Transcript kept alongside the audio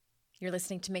You're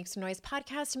listening to Make Some Noise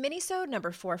podcast, minisode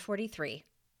number 443.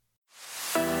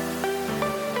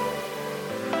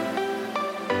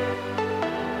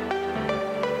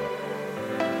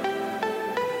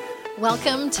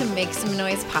 Welcome to Make Some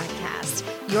Noise podcast,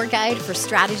 your guide for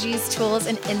strategies, tools,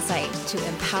 and insight to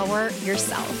empower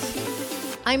yourself.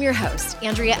 I'm your host,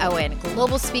 Andrea Owen,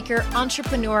 global speaker,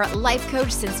 entrepreneur, life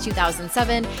coach since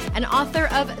 2007, and author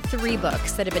of 3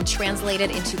 books that have been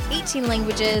translated into 18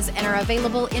 languages and are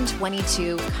available in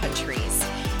 22 countries.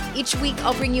 Each week,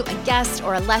 I'll bring you a guest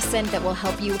or a lesson that will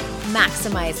help you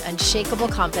maximize unshakable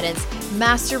confidence,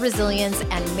 master resilience,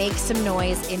 and make some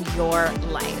noise in your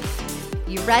life.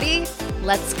 You ready?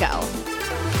 Let's go.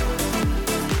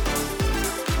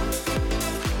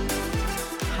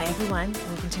 Hi, everyone.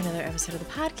 Welcome to another episode of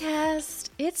the podcast.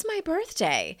 It's my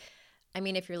birthday. I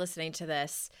mean, if you're listening to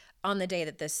this on the day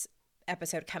that this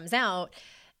episode comes out,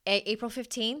 April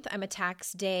 15th, I'm a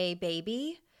tax day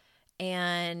baby.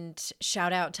 And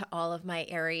shout out to all of my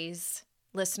Aries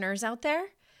listeners out there.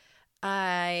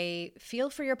 I feel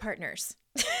for your partners.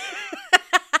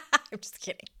 I'm just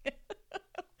kidding.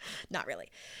 Not really.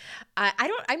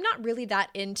 I'm not really that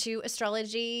into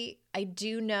astrology. I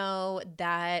do know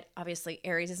that obviously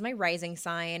Aries is my rising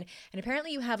sign, and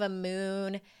apparently you have a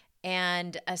moon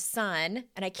and a sun,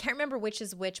 and I can't remember which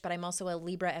is which, but I'm also a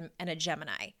Libra and a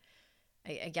Gemini.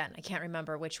 I can't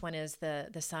remember which one is the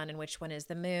sun and which one is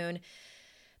the moon,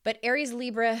 but Aries,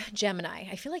 Libra, Gemini.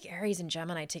 I feel like Aries and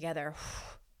Gemini together,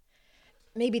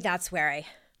 maybe that's where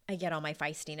I get all my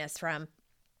feistiness from.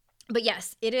 But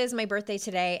yes, it is my birthday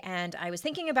today, and I was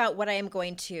thinking about what I am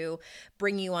going to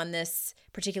bring you on this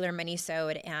particular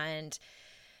mini-sode, and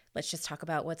let's just talk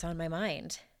about what's on my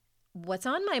mind. What's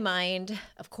on my mind,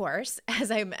 of course,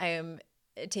 as I'm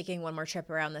taking one more trip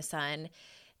around the sun,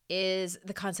 is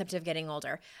the concept of getting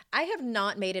older. I have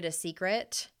not made it a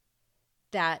secret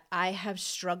that I have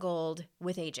struggled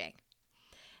with aging.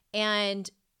 And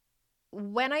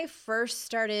when I first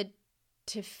started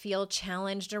to feel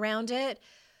challenged around it,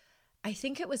 I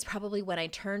think it was probably when I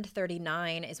turned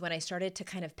 39 is when I started to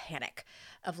kind of panic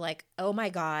of like, oh my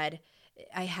God,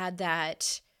 I had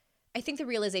that, I think the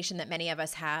realization that many of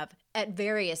us have at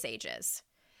various ages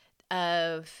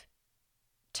of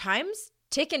time's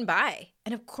ticking by.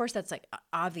 And of course that's like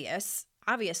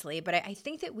obviously, but I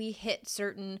think that we hit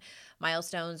certain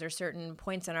milestones or certain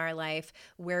points in our life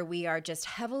where we are just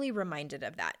heavily reminded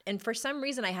of that. And for some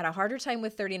reason, I had a harder time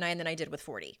with 39 than I did with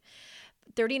 40.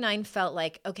 39 felt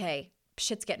like, okay,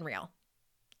 shit's getting real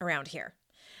around here.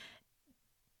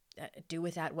 Do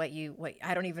with that what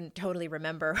I don't even totally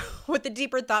remember what the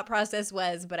deeper thought process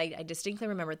was, but I distinctly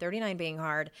remember 39 being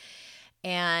hard.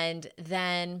 And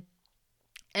then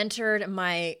entered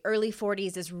my early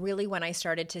 40s is really when I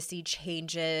started to see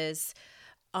changes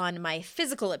on my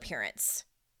physical appearance,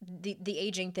 the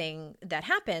aging thing that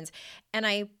happens. And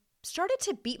I started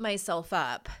to beat myself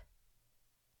up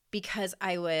because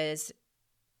I was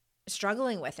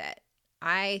struggling with it.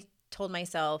 I told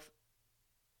myself,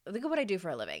 look at what I do for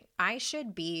a living. I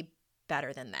should be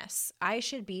better than this. I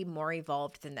should be more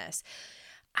evolved than this.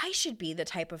 I should be the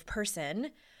type of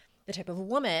person, the type of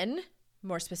woman,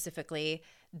 more specifically,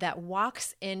 that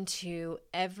walks into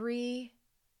every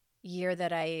year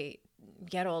that I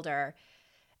get older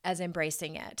as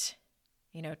embracing it,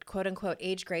 quote unquote,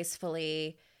 age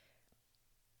gracefully.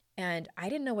 And I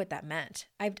didn't know what that meant.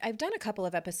 I've done a couple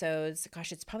of episodes.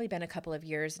 Gosh, it's probably been a couple of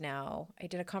years now. I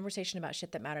did a conversation about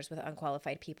shit that matters with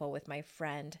unqualified people with my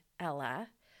friend Ella.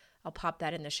 I'll pop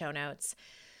that in the show notes,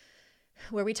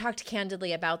 where we talked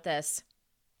candidly about this.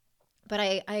 But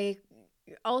I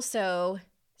also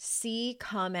see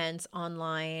comments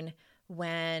online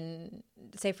when,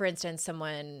 say, for instance,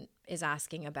 someone is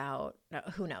asking about,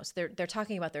 who knows, they're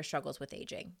talking about their struggles with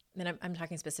aging. And I'm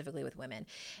talking specifically with women.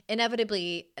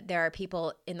 Inevitably, there are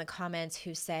people in the comments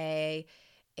who say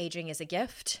aging is a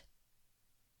gift.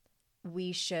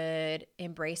 We should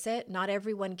embrace it. Not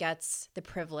everyone gets the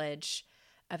privilege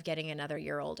of getting another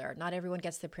year older. Not everyone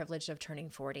gets the privilege of turning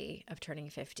 40, of turning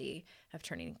 50, of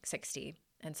turning 60,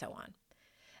 and so on.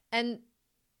 And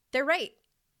they're right.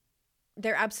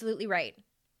 They're absolutely right.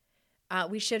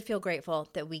 We should feel grateful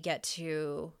that we get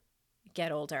to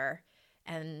get older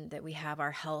and that we have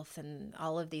our health and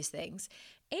all of these things.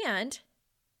 And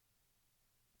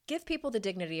give people the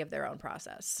dignity of their own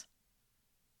process.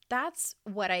 That's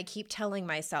what I keep telling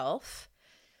myself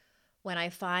when I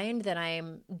find that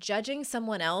I'm judging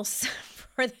someone else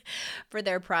for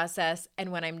their process,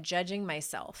 and when I'm judging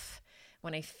myself,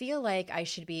 when I feel like I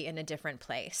should be in a different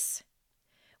place,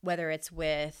 whether it's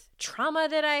with trauma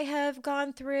that I have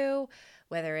gone through,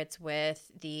 whether it's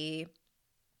with the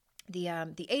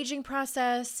aging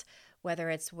process, whether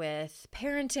it's with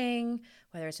parenting,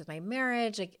 whether it's with my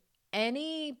marriage, like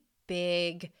any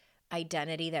big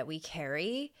identity that we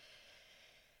carry,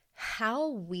 how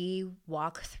we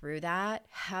walk through that,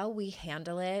 how we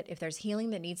handle it, if there's healing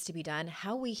that needs to be done,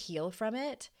 how we heal from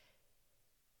it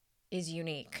is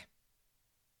unique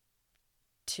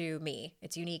to me.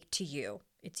 It's unique to you.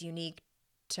 It's unique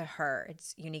to her.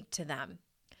 It's unique to them.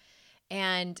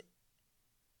 And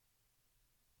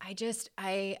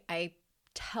I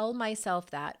tell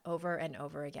myself that over and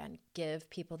over again. Give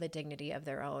people the dignity of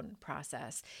their own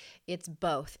process. It's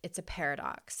both. It's a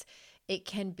paradox. It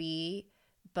can be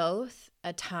both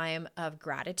a time of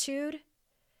gratitude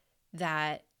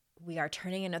that we are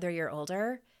turning another year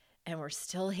older and we're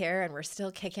still here and we're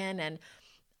still kicking and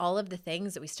all of the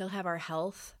things, that we still have our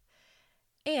health.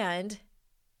 And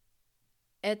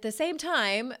at the same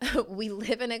time, we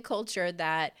live in a culture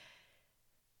that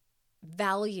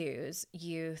values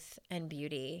youth and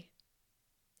beauty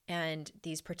and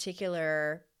these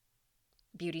particular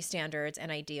beauty standards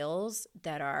and ideals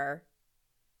that are,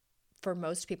 for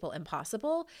most people,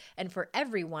 impossible, and for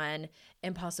everyone,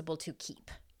 impossible to keep.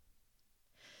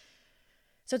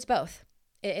 So it's both.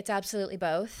 It's absolutely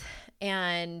both.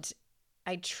 And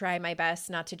I try my best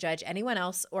not to judge anyone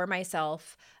else or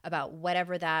myself about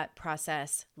whatever that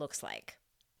process looks like.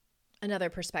 Another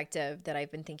perspective that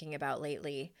I've been thinking about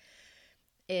lately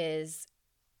is,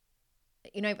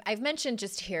 I've mentioned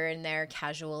just here and there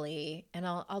casually, and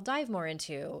I'll dive more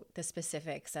into the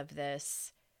specifics of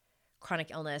this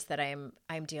chronic illness that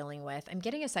I'm dealing with. I'm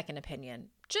getting a second opinion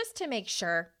just to make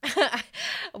sure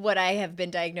what I have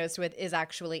been diagnosed with is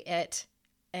actually it.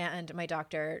 And my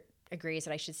doctor agrees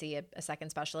that I should see a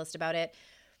second specialist about it.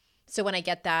 So when I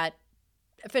get that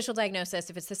official diagnosis,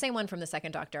 if it's the same one from the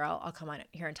second doctor, I'll come on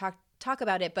here and talk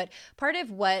about it. But part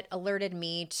of what alerted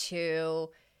me to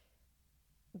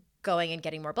going and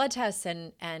getting more blood tests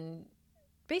and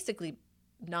basically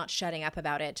not shutting up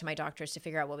about it to my doctors to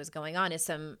figure out what was going on is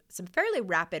some fairly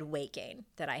rapid weight gain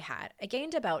that I had. I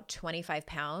gained about 25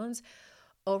 pounds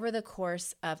over the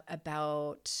course of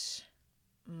about,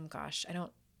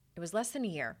 it was less than a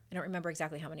year. I don't remember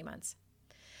exactly how many months.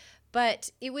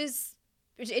 But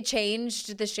it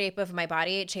changed the shape of my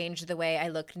body. It changed the way I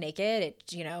looked naked.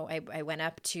 I went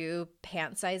up 2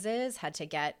 pant sizes, had to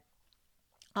get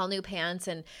all new pants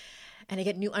and I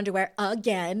get new underwear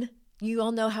again. You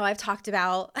all know how I've talked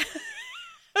about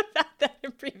that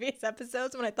in previous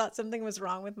episodes when I thought something was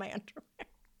wrong with my underwear.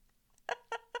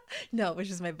 No, it was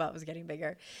just my butt was getting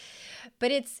bigger.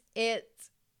 But it's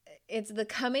the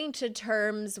coming to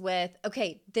terms with,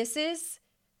 okay, this is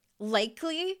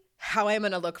likely how I'm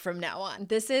going to look from now on.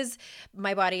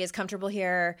 My body is comfortable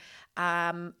here.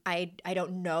 I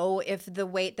don't know if the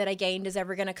weight that I gained is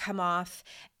ever going to come off,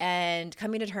 and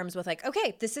coming to terms with like,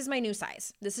 okay, this is my new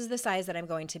size. This is the size that I'm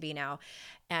going to be now.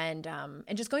 And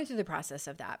just going through the process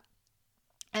of that.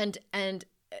 And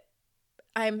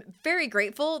I'm very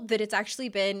grateful that it's actually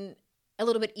been a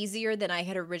little bit easier than I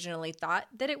had originally thought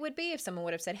that it would be. If someone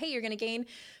would have said, hey, you're going to gain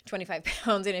 25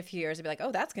 pounds in a few years, I'd be like,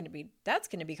 oh, that's going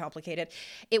to be complicated.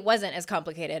 It wasn't as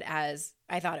complicated as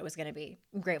I thought it was going to be.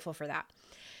 I'm grateful for that.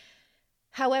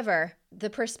 However, the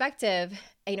perspective,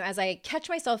 as I catch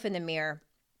myself in the mirror,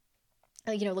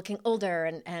 looking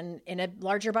older and in a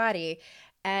larger body,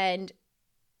 and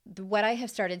what I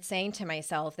have started saying to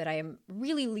myself that I am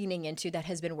really leaning into that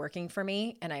has been working for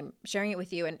me, and I'm sharing it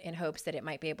with you in hopes that it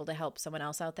might be able to help someone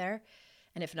else out there.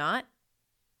 And if not,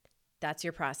 that's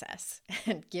your process.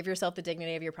 And give yourself the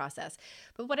dignity of your process.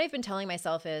 But what I've been telling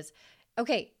myself is,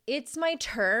 okay, it's my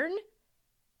turn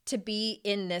to be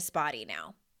in this body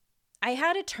now. I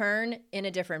had a turn in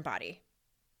a different body.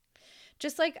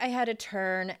 Just like I had a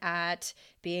turn at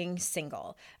being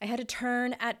single. I had a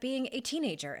turn at being a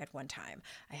teenager at one time.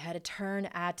 I had a turn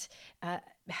at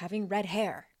having red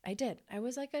hair. I did. I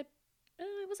was like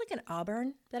an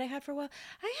auburn that I had for a while.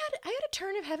 I had a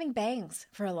turn of having bangs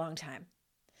for a long time.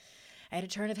 I had a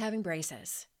turn of having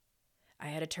braces. I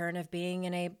had a turn of being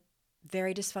in a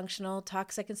very dysfunctional,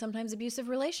 toxic, and sometimes abusive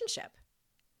relationship.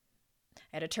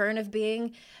 I had a turn of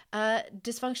being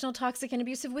dysfunctional, toxic, and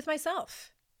abusive with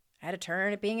myself. I had a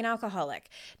turn at being an alcoholic.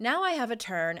 Now I have a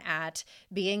turn at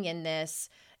being in this.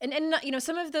 And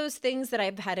some of those things that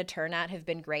I've had a turn at have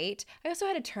been great. I also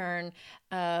had a turn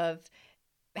of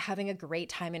having a great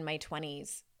time in my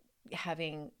 20s,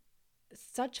 having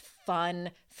such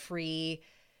fun, free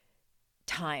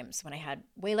times when I had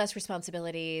way less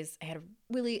responsibilities. I had a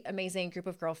really amazing group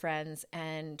of girlfriends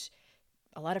and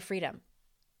a lot of freedom.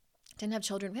 Didn't have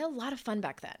children. We had a lot of fun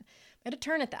back then. I had a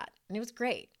turn at that, and it was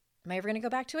great. Am I ever going to go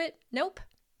back to it? Nope.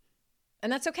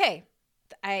 And that's okay.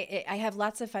 I have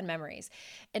lots of fun memories.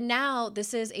 And now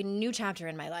this is a new chapter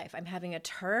in my life. I'm having a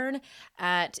turn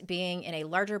at being in a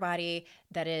larger body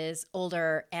that is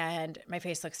older, and my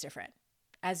face looks different,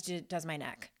 as does my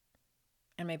neck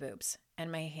and my boobs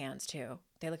and my hands too.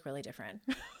 They look really different.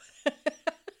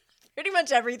 Pretty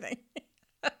much everything.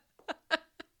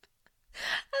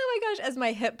 Oh my gosh, as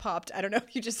my hip popped. I don't know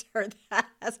if you just heard that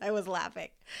as I was laughing.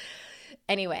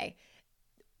 Anyway,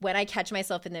 when I catch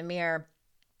myself in the mirror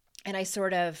and I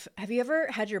have you ever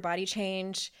had your body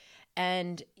change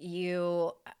and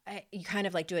you kind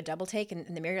of like do a double take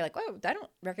in the mirror? You're like, whoa, I don't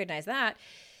recognize that.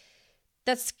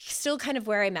 That's still kind of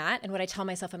where I'm at. And what I tell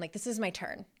myself, I'm like, this is my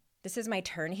turn. This is my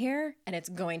turn here, and it's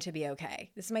going to be okay.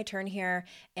 This is my turn here,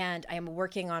 and I am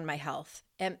working on my health.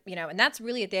 And, and that's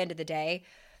really at the end of the day,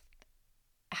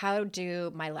 how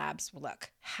do my labs look?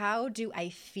 How do I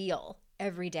feel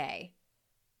every day?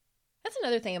 That's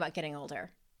another thing about getting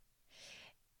older.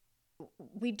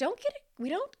 We don't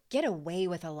get away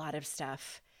with a lot of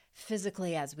stuff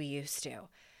physically as we used to.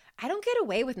 I don't get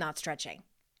away with not stretching.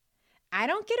 I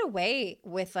don't get away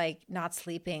with like not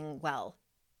sleeping well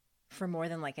for more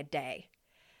than like a day.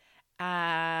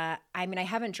 I mean, I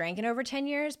haven't drank in over 10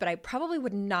 years, but I probably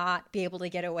would not be able to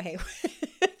get away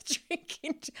with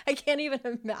drinking. I can't even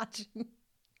imagine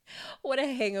what a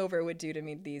hangover would do to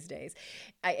me these days.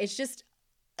 It's just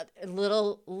a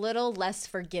little less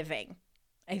forgiving,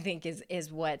 I think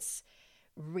is what's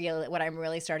real, what I'm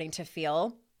really starting to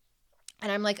feel.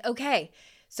 And I'm like, okay,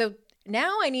 so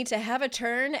now I need to have a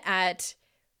turn at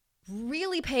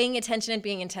really paying attention and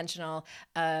being intentional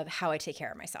of how I take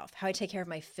care of myself, how I take care of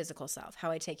my physical self,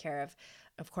 how I take care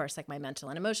of course, like my mental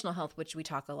and emotional health, which we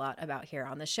talk a lot about here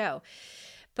on the show.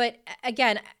 But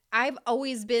again, I've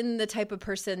always been the type of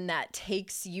person that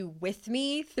takes you with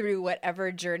me through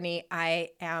whatever journey I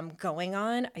am going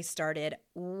on. I started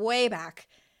way back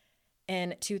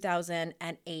in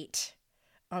 2008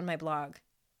 on my blog,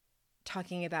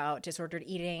 talking about disordered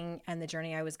eating and the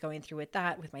journey I was going through with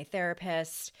that with my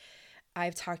therapist.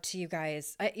 I've talked to you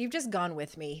guys. You've just gone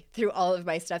with me through all of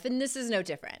my stuff. And this is no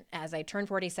different as I turn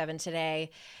 47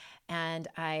 today and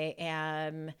I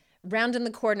am rounding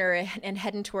the corner and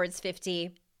heading towards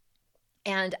 50.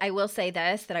 And I will say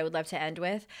this that I would love to end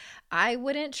with. I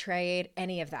wouldn't trade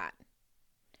any of that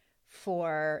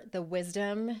for the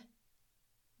wisdom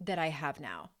that I have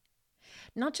now.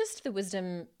 Not just the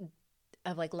wisdom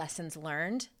of like lessons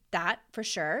learned, that for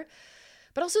sure,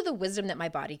 but also the wisdom that my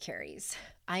body carries.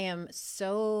 I am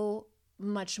so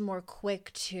much more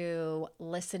quick to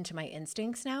listen to my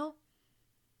instincts now.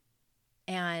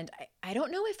 And I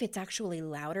don't know if it's actually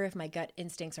louder, if my gut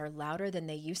instincts are louder than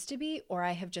they used to be, or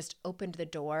I have just opened the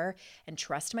door and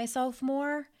trust myself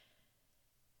more.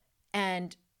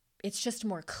 And it's just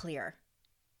more clear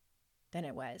than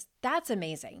it was. That's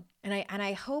amazing. And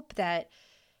I hope that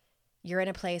you're in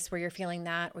a place where you're feeling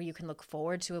that, or you can look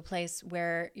forward to a place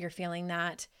where you're feeling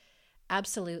that.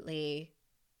 Absolutely,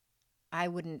 I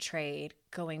wouldn't trade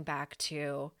going back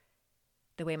to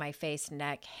the way my face,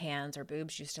 neck, hands, or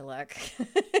boobs used to look.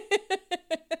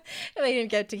 I didn't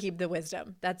get to keep the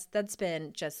wisdom. That's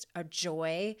been just a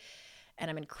joy, and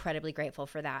I'm incredibly grateful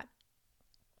for that.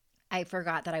 I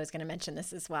forgot that I was going to mention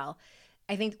this as well.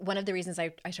 I think one of the reasons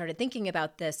I started thinking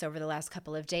about this over the last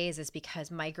couple of days is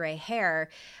because my gray hair,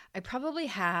 I probably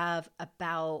have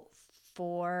about 3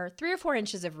 or 4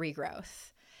 inches of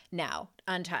regrowth now,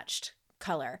 untouched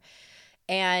color.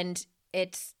 And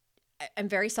I'm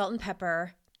very salt and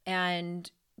pepper, and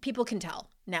people can tell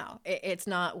now. It's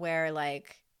not where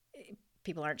like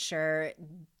people aren't sure.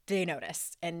 They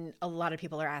notice. And a lot of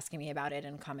people are asking me about it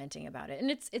and commenting about it.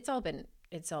 And it's all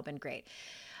been great.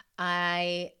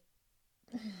 I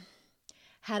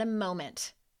had a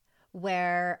moment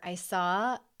where I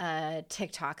saw a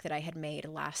TikTok that I had made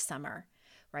last summer,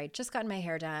 right? Just gotten my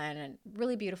hair done and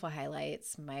really beautiful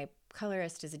highlights. My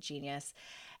colorist is a genius.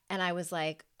 And I was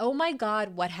like, oh my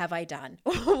God, what have I done?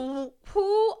 Who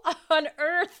on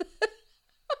earth?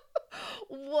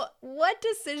 What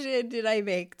decision did I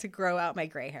make to grow out my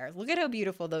gray hair? Look at how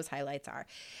beautiful those highlights are.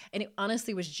 And it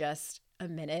honestly was just a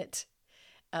minute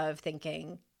of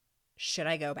thinking, should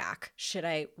I go back? Should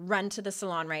I run to the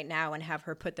salon right now and have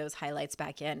her put those highlights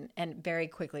back in? And very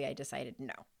quickly I decided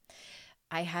no.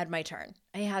 I had my turn.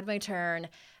 I had my turn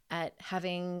at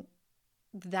having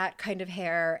that kind of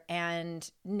hair. And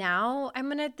now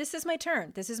this is my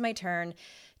turn. This is my turn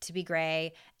to be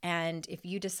gray. And if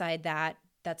you decide that,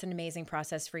 that's an amazing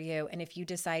process for you. And if you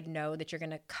decide no, that you're going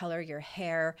to color your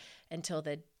hair until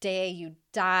the day you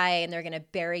die and they're going to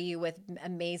bury you with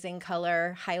amazing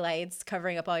color highlights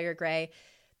covering up all your gray,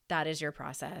 that is your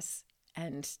process.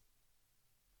 And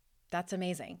that's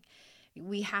amazing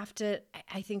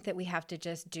I think that we have to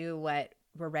just do what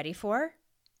we're ready for.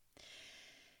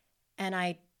 And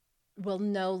I will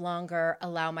no longer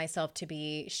allow myself to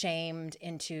be shamed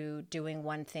into doing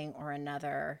one thing or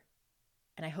another.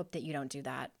 And I hope that you don't do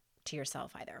that to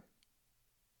yourself either.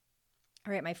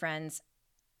 All right, my friends,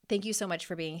 thank you so much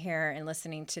for being here and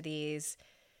listening to these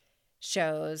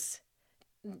shows.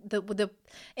 The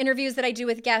interviews that I do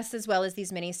with guests, as well as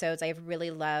these mini-sodes, I've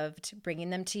really loved bringing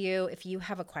them to you. If you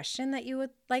have a question that you would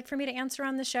like for me to answer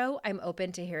on the show, I'm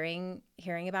open to hearing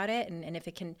about it. And if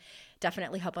it can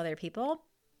definitely help other people,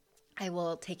 I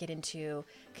will take it into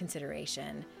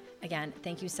consideration. Again,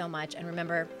 thank you so much. And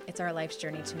remember, it's our life's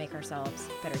journey to make ourselves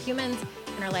better humans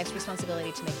and our life's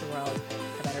responsibility to make the world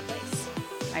a better place.